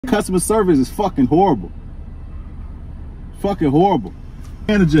Customer service is fucking horrible. Fucking horrible.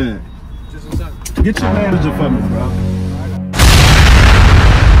 Manager. Just inside. Get your manager for me, bro.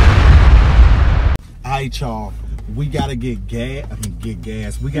 Alright, y'all. We gotta get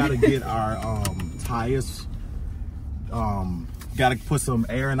gas. We gotta get our tires. Gotta put some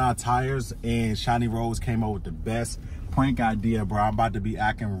air in our tires, and Shiny Rose came up with the best prank idea, bro. I'm about to be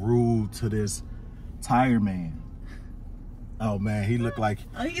acting rude to this tire man. Oh man, he look like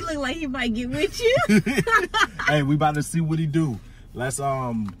he he might get with you. Hey, we about to see what he do. Let's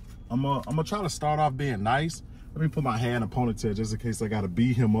I'm gonna try to start off being nice. Let me put my hair in a ponytail just in case I gotta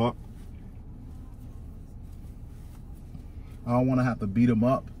beat him up. I don't want to have to beat him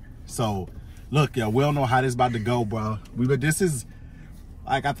up. So look, yeah, we don't know how this about to go, bro. This is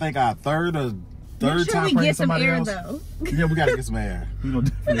like, I think our third time pranking somebody else. Though. Yeah, we gotta get some air. We don't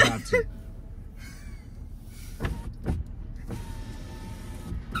definitely have to.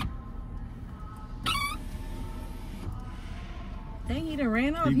 Dang, he done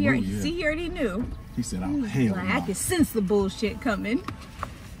ran off here. Yeah. See, he already knew. He said, "Oh hell like, no." I can sense the bullshit coming.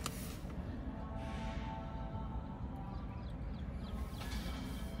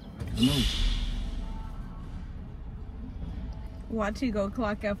 Watch you go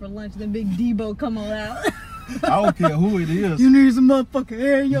clock out for lunch. Then Big Debo come on out. I don't care who it is. You need some motherfucking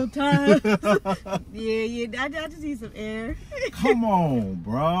air in your time. yeah. I just need some air. Come on,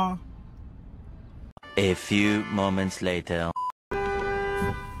 bro. A few moments later.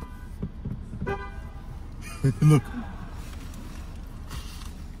 Look.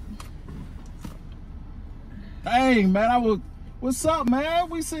 Dang, man, what's up,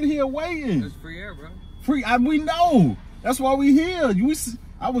 man? We sitting here waiting. It's free air, bro. Free, we know. That's why we here.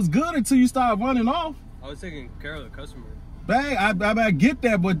 I was good until you started running off. I was taking care of the customer. Dang, I get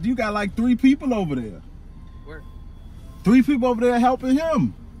that, but you got like 3 people over there. Where? 3 people over there helping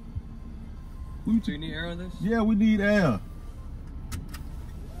him. Do you need air on this? Yeah, we need air.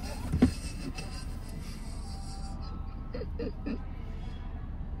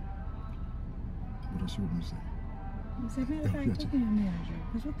 What else you want me to say? You said, matter of fact, take me your manager.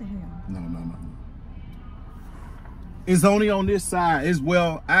 Because what the hell? No. It's only on this side.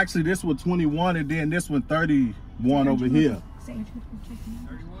 Actually, this one 21, and then this one 31 over here.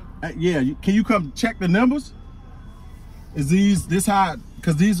 31? Yeah, can you come check the numbers? Is this high?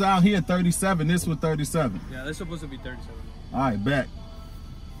 Because these are out here 37, this one 37. Yeah, they're supposed to be 37. All right, back.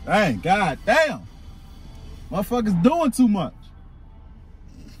 Dang, god damn. Motherfuckers doing too much.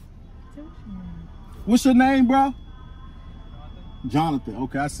 What's your name, bro? Jonathan.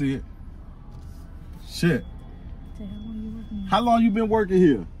 Okay, I see it. Shit. How long you been working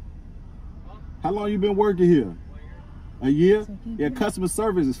here? How long you been working here? A year? Yeah, customer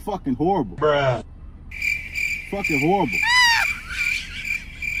service is fucking horrible. Bruh. Fucking horrible.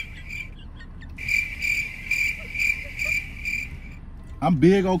 I'm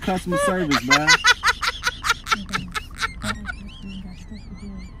big on customer service, man.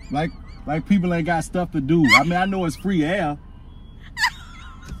 Like people ain't got stuff to do. I mean, I know it's free air.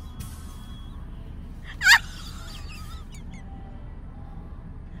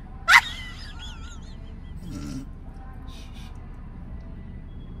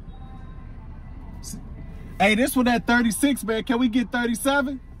 Hey, this one at 36, man. Can we get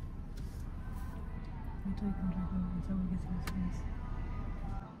 37?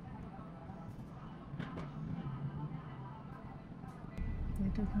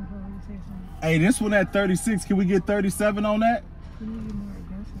 Hey, this one at 36. Can we get 37 on that?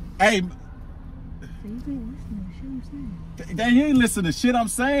 Hey. Dang, you ain't listening to shit I'm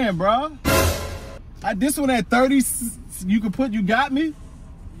saying, bro. This one at 30. You got me? You're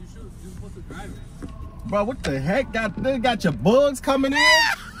supposed to drive it. Bro, what the heck? They got your bugs coming in?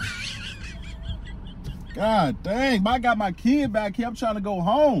 God dang, I got my kid back here. I'm trying to go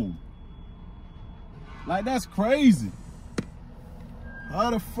home. Like, that's crazy.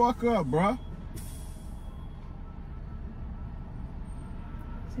 Hurry the fuck up, bro.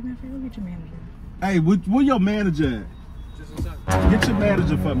 Get your manager. Hey, where your manager at? Just inside. Get your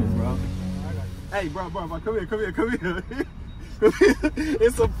manager for me, bro. Hey, bro, come here.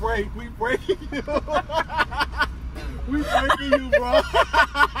 It's a prank. We pranking you. We pranking you, bro.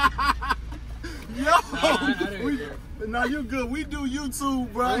 Yo, no, you good. We do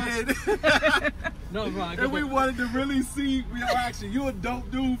YouTube, bro. No, bro. And we wanted to really see your action. You a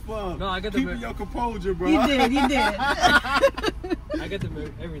dope dude for keeping your composure, bro. You did. I get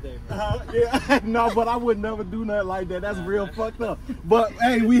them every day, bro. Yeah, no, but I would never do nothing like that. That's real fucked up. But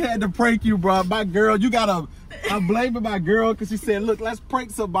hey, we had to prank you, bro. My girl, I'm blaming my girl because she said, "Look, let's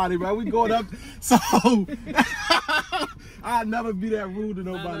prank somebody, bro. We going up." So I'll never be that rude to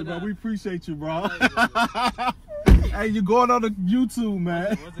nobody, No. bro. We appreciate you, bro. Hey, you going on the YouTube,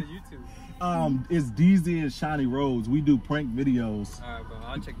 man? What's a YouTube? It's DZ and Shiny Rose. We do prank videos. All right, bro.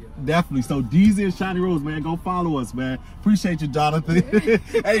 I'll check you out. Definitely. So DZ and Shiny Rose, man, go follow us, man. Appreciate you, Jonathan.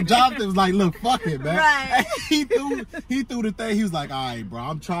 Hey, Jonathan was like, look, fuck it, man. Right. He threw the thing. He was like, all right, bro,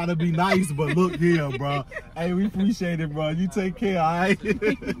 I'm trying to be nice, but look here, bro. Hey, we appreciate it, bro. You take care, all right?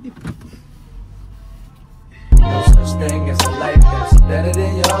 No such thing as a life that's better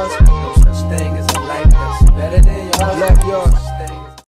than yours. No such thing as a life that's better than yours. Left yours.